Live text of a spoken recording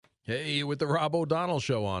Hey, with the Rob O'Donnell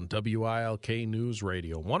Show on WILK News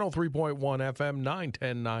Radio, 103.1 FM,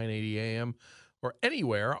 910, 980 AM, or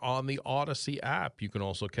anywhere on the Odyssey app. You can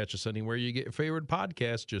also catch us anywhere you get your favorite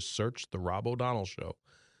podcast. Just search the Rob O'Donnell Show.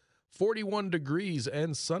 41 degrees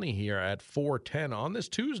and sunny here at 410 on this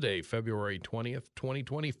Tuesday, February 20th,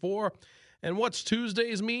 2024. And what's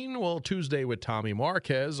Tuesdays mean? Well, Tuesday with Tommy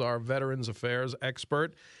Marquez, our Veterans Affairs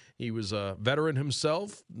expert. He was a veteran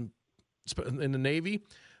himself in the Navy.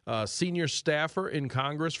 Senior staffer in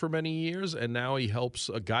Congress for many years, and now he helps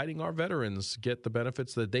guiding our veterans get the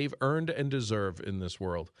benefits that they've earned and deserve in this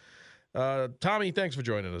world. Tommy, thanks for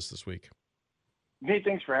joining us this week. Hey,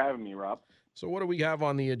 thanks for having me, Rob. So what do we have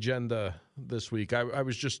on the agenda this week? I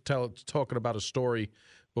was just talking about a story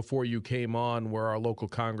before you came on where our local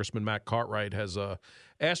Congressman Matt Cartwright has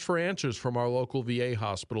asked for answers from our local VA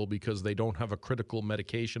hospital because they don't have a critical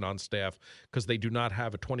medication on staff because they do not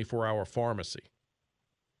have a 24-hour pharmacy.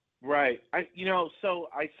 Right. So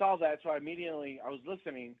I saw that, so I was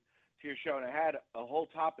listening to your show, and I had a whole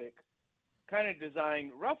topic kind of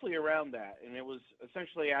designed roughly around that, and it was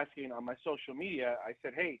essentially asking on my social media, I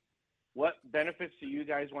said, hey, what benefits do you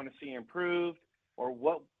guys want to see improved, or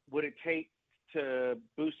what would it take to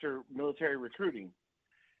booster military recruiting?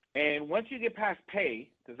 And once you get past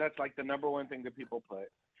pay, because that's like the number one thing that people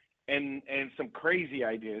put, and some crazy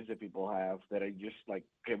ideas that people have that I just like,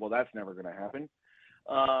 okay, well, that's never going to happen.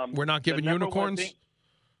 We're not giving unicorns?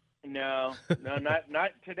 No, not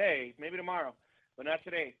today. Maybe tomorrow, but not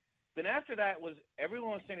today. Then after that was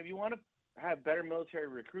everyone was saying, if you want to have better military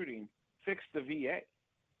recruiting, fix the VA.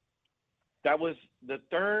 That was the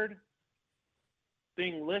third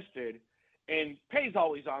thing listed, and pay's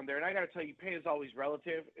always on there. And I got to tell you, pay is always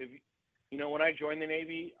relative. When I joined the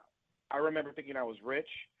Navy, I remember thinking I was rich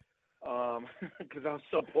because I was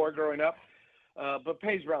so poor growing up. But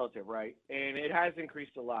pay's relative, right? And it has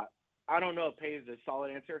increased a lot. I don't know if pay is a solid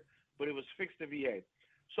answer, but it was fixed the VA.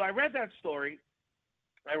 So I read that story.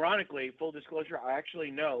 Ironically, full disclosure, I actually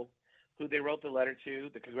know who they wrote the letter to,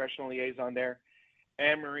 the congressional liaison there,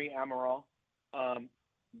 Anne-Marie Amaral.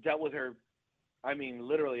 Dealt with her,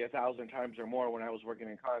 literally 1,000 times or more when I was working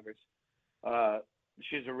in Congress.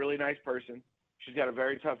 She's a really nice person. She's got a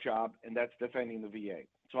very tough job, and that's defending the VA.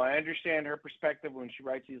 So I understand her perspective when she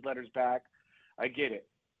writes these letters back. I get it.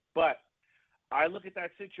 But I look at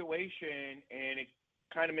that situation, and it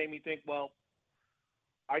kind of made me think, well,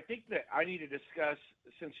 I think that I need to discuss,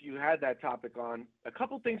 since you had that topic on, a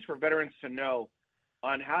couple things for veterans to know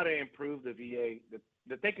on how to improve the VA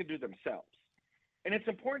that they could do themselves. And it's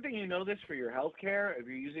important that you know this for your health care, if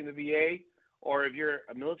you're using the VA, or if you're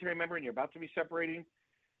a military member and you're about to be separating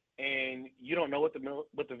and you don't know what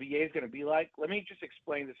the VA is going to be like. Let me just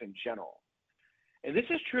explain this in general. And this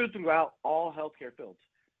is true throughout all healthcare fields.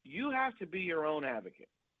 You have to be your own advocate.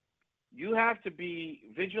 You have to be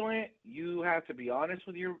vigilant. You have to be honest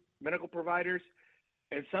with your medical providers.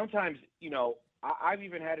 And sometimes, I've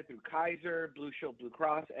even had it through Kaiser, Blue Shield, Blue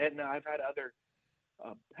Cross, Aetna. I've had other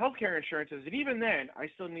healthcare insurances. And even then, I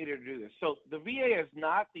still needed to do this. So the VA is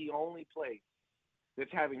not the only place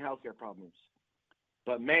that's having healthcare problems.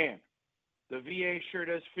 But, man, the VA sure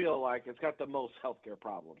does feel like it's got the most healthcare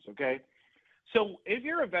problems, okay? So if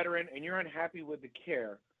you're a veteran and you're unhappy with the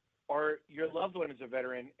care, or your loved one is a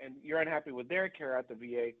veteran and you're unhappy with their care at the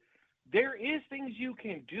VA, there is things you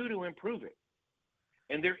can do to improve it.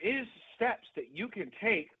 And there is steps that you can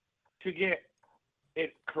take to get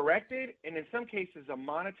it corrected, and in some cases a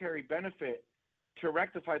monetary benefit to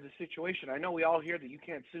rectify the situation. I know we all hear that you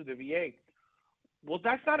can't sue the VA. Well,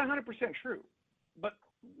 that's not 100% true. But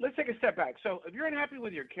let's take a step back. So if you're unhappy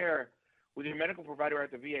with your care with your medical provider at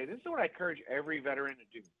the VA, this is what I encourage every veteran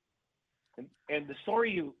to do. And the story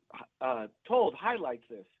you told highlights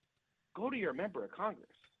this. Go to your member of Congress.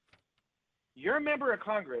 Your member of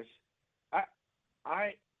Congress,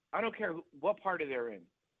 I don't care what party they're in.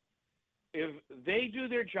 If they do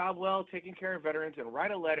their job well, taking care of veterans, and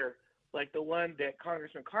write a letter like the one that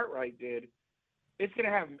Congressman Cartwright did, it's going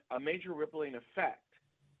to have a major rippling effect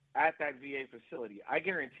at that VA facility. I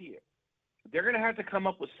guarantee it. They're going to have to come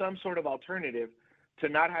up with some sort of alternative to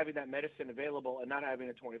not having that medicine available and not having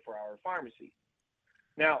a 24-hour pharmacy.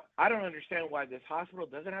 Now, I don't understand why this hospital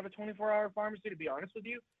doesn't have a 24-hour pharmacy, to be honest with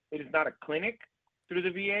you. It is not a clinic through the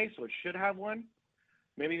VA, so it should have one.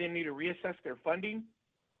 Maybe they need to reassess their funding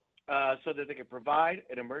so that they can provide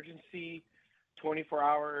an emergency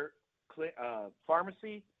 24-hour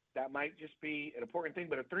pharmacy. That might just be an important thing.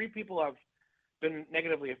 But if 3 people have been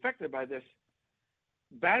negatively affected by this,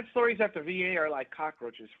 bad stories at the VA are like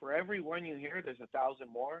cockroaches. For every one you hear, there's 1,000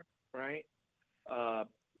 more, right?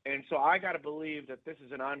 And so I got to believe that this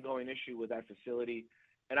is an ongoing issue with that facility.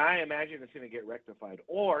 And I imagine it's going to get rectified.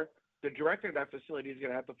 Or the director of that facility is going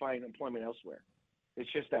to have to find employment elsewhere.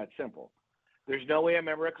 It's just that simple. There's no way a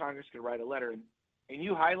member of Congress could write a letter. And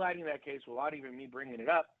you highlighting that case without even me bringing it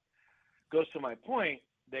up goes to my point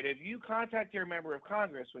that if you contact your member of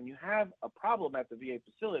Congress when you have a problem at the VA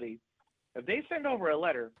facility, if they send over a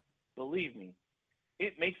letter, believe me,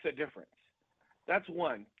 it makes a difference. That's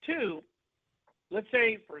one. Two, let's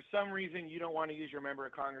say for some reason you don't want to use your member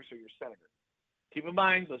of Congress or your senator. Keep in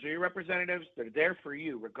mind, those are your representatives. They're there for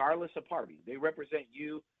you, regardless of party. They represent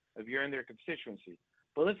you if you're in their constituency.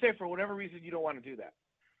 But let's say for whatever reason you don't want to do that.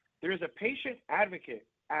 There's a patient advocate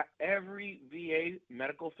at every VA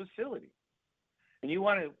medical facility. And you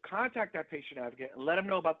want to contact that patient advocate and let them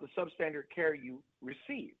know about the substandard care you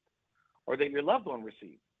received or that your loved one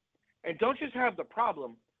received. And don't just have the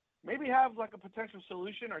problem. Maybe have like a potential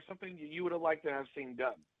solution or something you would have liked to have seen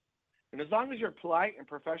done. And as long as you're polite and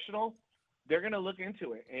professional, they're going to look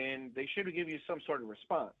into it, and they should give you some sort of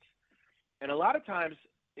response. And a lot of times,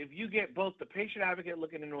 if you get both the patient advocate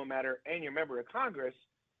looking into a matter and your member of Congress,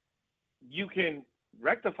 you can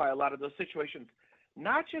rectify a lot of those situations,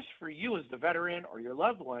 not just for you as the veteran or your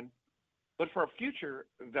loved one, but for future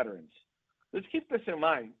veterans. Let's keep this in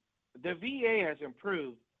mind. The VA has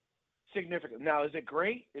improved significantly. Now, is it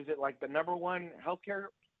great? Is it like the number one healthcare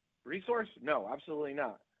resource? No, absolutely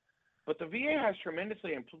not. But the VA has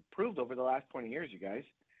tremendously improved over the last 20 years, you guys.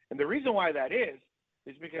 And the reason why that is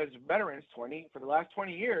because veterans for the last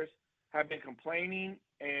 20 years have been complaining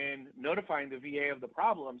and notifying the VA of the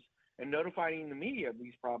problems and notifying the media of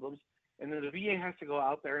these problems, and then the VA has to go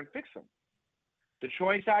out there and fix them. The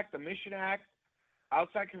Choice Act, the Mission Act,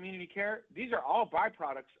 outside community care, these are all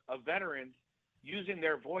byproducts of veterans using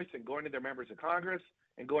their voice and going to their members of Congress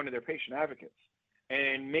and going to their patient advocates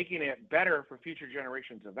and making it better for future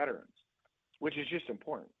generations of veterans, which is just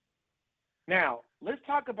important. Now, let's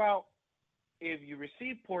talk about if you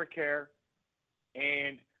receive poor care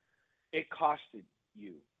and it costed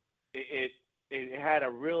you. It had a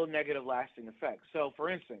real negative lasting effect. So, for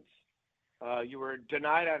instance, you were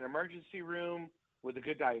denied at an emergency room with a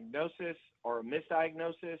good diagnosis or a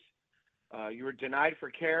misdiagnosis. You were denied for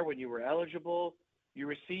care when you were eligible. You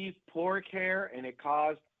received poor care and it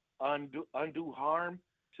caused undue harm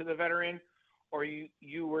to the veteran, or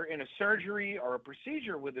you were in a surgery or a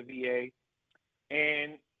procedure with the VA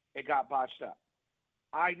and it got botched up.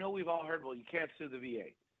 I know we've all heard, well, you can't sue the VA,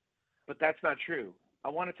 but that's not true. I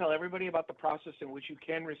want to tell everybody about the process in which you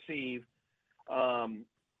can receive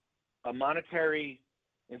a monetary,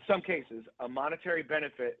 in some cases, a monetary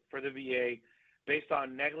benefit for the VA based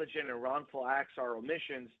on negligent and wrongful acts or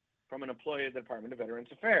omissions from an employee of the Department of Veterans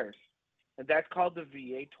Affairs. And that's called the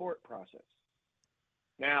VA tort process.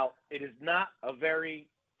 Now, it is not a very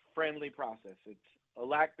friendly process.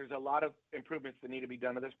 There's a lot of improvements that need to be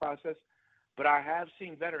done to this process, but I have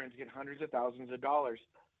seen veterans get hundreds of thousands of dollars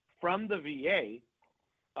from the VA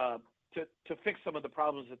to fix some of the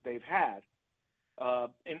problems that they've had.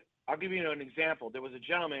 And I'll give you an example. There was a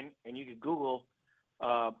gentleman, and you could Google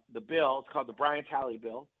the bill. It's called the Brian Talley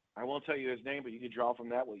bill. I won't tell you his name, but you can draw from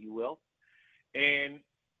that what you will. And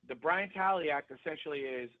the Brian Talley Act essentially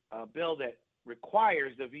is a bill that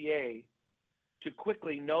requires the VA to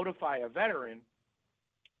quickly notify a veteran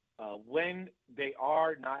when they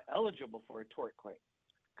are not eligible for a tort claim,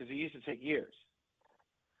 because it used to take years.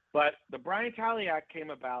 But the Brian Talley Act came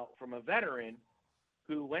about from a veteran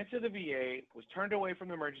who went to the VA, was turned away from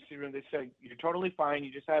the emergency room. They said, you're totally fine.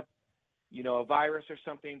 You just have, a virus or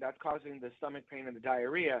something that's causing the stomach pain and the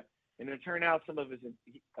diarrhea. And it turned out some of his,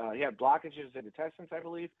 he had blockages in intestines, I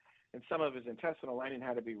believe, and some of his intestinal lining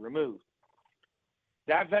had to be removed.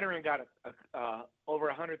 That veteran got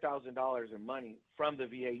over $100,000 in money from the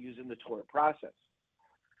VA using the tort process.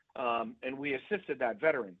 And we assisted that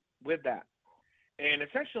veteran with that. And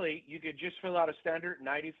essentially, you could just fill out a standard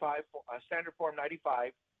form 95,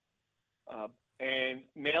 and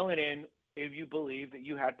mail it in if you believe that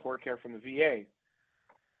you had poor care from the VA.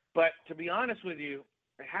 But to be honest with you,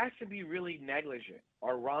 it has to be really negligent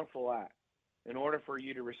or wrongful act in order for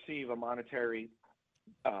you to receive a monetary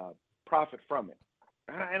profit from it.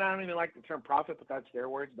 And I don't even like the term profit, but that's their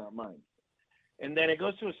words, not mine. And then it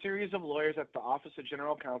goes to a series of lawyers at the Office of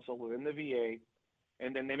General Counsel within the VA,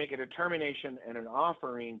 and then they make a determination and an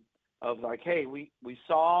offering of like, hey, we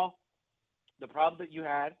saw the problem that you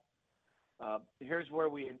had. Here's where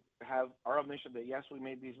we have our admission that, yes, we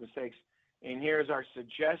made these mistakes, and here's our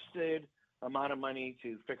suggested amount of money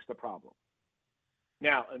to fix the problem.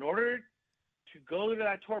 Now, in order to go to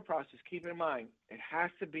that tort process, keep in mind, it has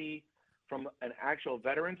to be from an actual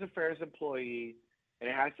Veterans Affairs employee, and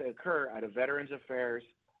it has to occur at a Veterans Affairs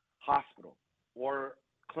hospital or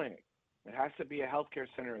clinic. It has to be a healthcare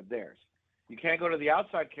center of theirs. You can't go to the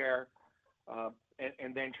outside care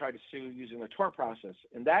and then try to sue using the tort process.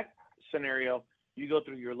 In that scenario, you go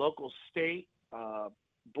through your local state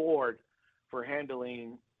board for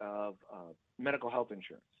handling of medical health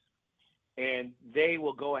insurance. And they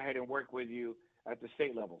will go ahead and work with you at the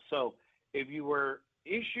state level. So if you were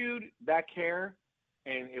issued that care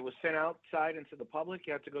and it was sent outside into the public,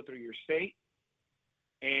 you have to go through your state.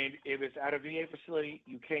 And if it's at a VA facility,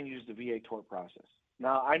 you can use the VA tort process.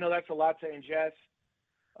 Now, I know that's a lot to ingest.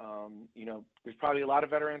 There's probably a lot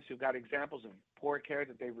of veterans who've got examples of poor care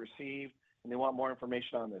that they've received, and they want more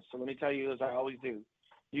information on this. So let me tell you, as I always do,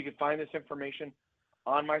 you can find this information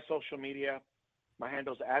on my social media. My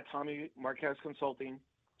handle's at Tommy Marquez Consulting,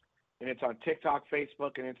 and it's on TikTok,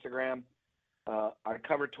 Facebook, and Instagram. I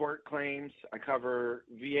cover tort claims. I cover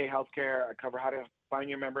VA healthcare. I cover how to find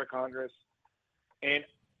your member of Congress. And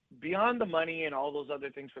beyond the money and all those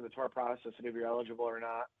other things for the tort process and if you're eligible or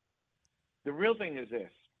not, the real thing is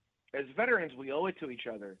this. As veterans, we owe it to each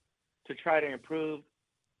other to try to improve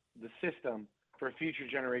the system for future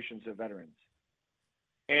generations of veterans.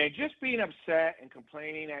 And just being upset and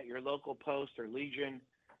complaining at your local post or Legion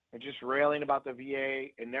and just railing about the VA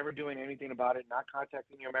and never doing anything about it, not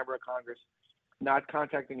contacting your member of Congress, not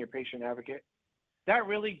contacting your patient advocate, that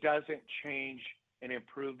really doesn't change and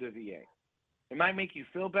improve the VA. It might make you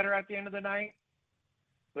feel better at the end of the night,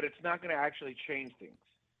 but it's not going to actually change things.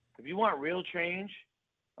 If you want real change,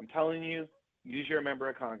 I'm telling you, use your member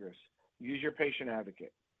of Congress, use your patient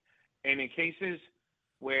advocate. And in cases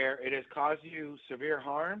where it has caused you severe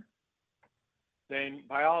harm, then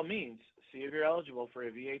by all means, see if you're eligible for a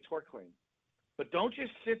VA tort claim. But don't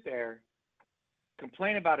just sit there,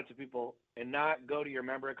 complain about it to people, and not go to your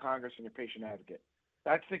member of Congress and your patient advocate.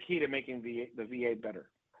 That's the key to making the VA better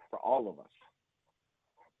for all of us.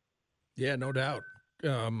 Yeah, no doubt.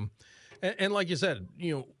 And like you said,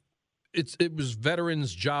 it was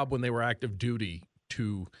veterans' job when they were active duty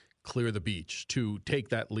to clear the beach, to take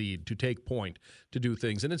that lead, to take point, to do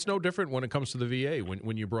things. And it's no different when it comes to the VA.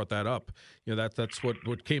 When you brought that up, that's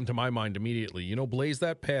what came to my mind immediately. Blaze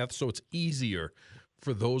that path so it's easier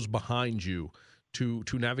for those behind you to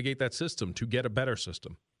navigate that system, to get a better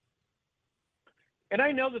system. And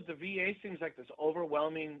I know that the VA seems like this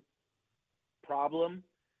overwhelming problem.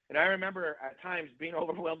 And I remember at times being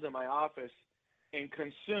overwhelmed in my office and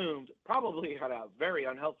consumed, probably at a very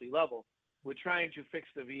unhealthy level, with trying to fix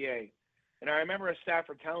the VA. And I remember a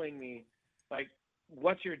staffer telling me, like,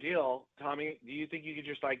 what's your deal, Tommy? Do you think you could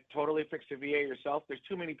just, totally fix the VA yourself? There's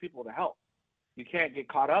too many people to help. You can't get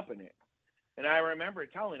caught up in it. And I remember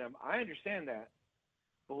telling him, I understand that.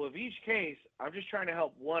 But with each case, I'm just trying to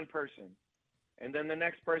help one person, and then the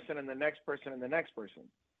next person, and the next person, and the next person.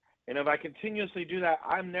 And if I continuously do that,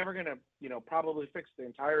 I'm never going to, probably fix the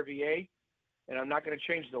entire VA, and I'm not going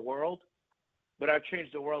to change the world, but I've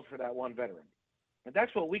changed the world for that one veteran. And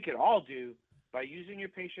that's what we could all do by using your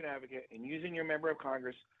patient advocate and using your member of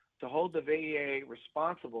Congress to hold the VA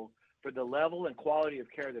responsible for the level and quality of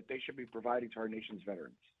care that they should be providing to our nation's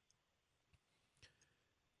veterans.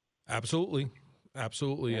 Absolutely.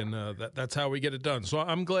 Absolutely, yeah. And that's how we get it done. So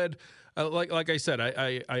I'm glad, like I said,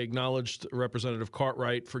 I acknowledged Representative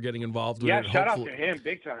Cartwright for getting involved with it. Yeah, shout out to him,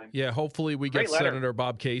 big time. Yeah, hopefully we get Senator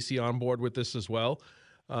Bob Casey on board with this as well,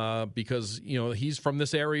 because, he's from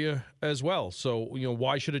this area as well. So,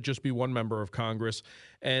 why should it just be one member of Congress?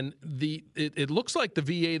 And it looks like the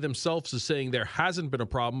VA themselves is saying there hasn't been a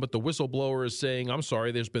problem, but the whistleblower is saying, I'm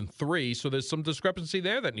sorry, there's been 3. So there's some discrepancy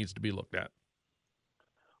there that needs to be looked at.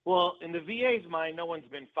 Well, in the VA's mind, no one's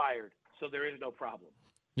been fired, so there is no problem.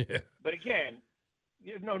 Yeah. But again,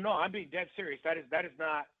 no, I'm being dead serious. That is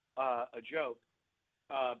not a joke.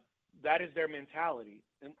 That is their mentality,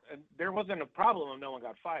 and there wasn't a problem if no one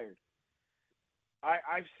got fired.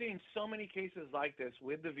 I've seen so many cases like this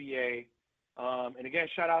with the VA, and again,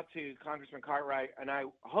 shout out to Congressman Cartwright, and I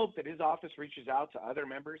hope that his office reaches out to other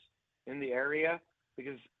members in the area,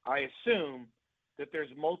 because I assume that there's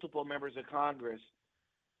multiple members of Congress.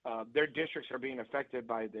 Their districts are being affected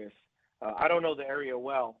by this. I don't know the area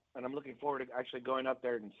well, and I'm looking forward to actually going up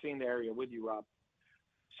there and seeing the area with you, Rob,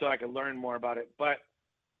 so I can learn more about it. But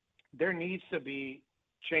there needs to be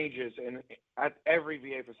changes at every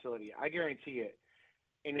VA facility. I guarantee it.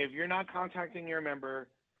 And if you're not contacting your member,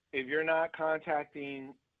 if you're not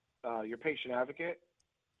contacting your patient advocate,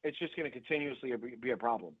 it's just going to continuously be a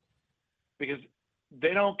problem, because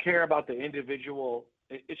they don't care about the individual.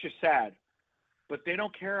 It's just sad. But they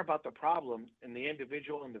don't care about the problem and the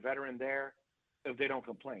individual and the veteran there if they don't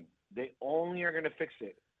complain. They only are going to fix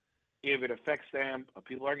it if it affects them, if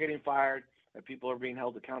people are getting fired, if people are being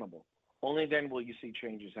held accountable. Only then will you see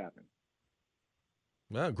changes happen.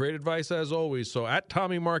 Well, great advice as always. So at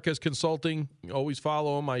Tommy Marquez Consulting, always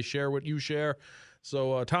follow him. I share what you share.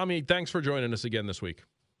 So, Tommy, thanks for joining us again this week.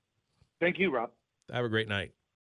 Thank you, Rob. Have a great night.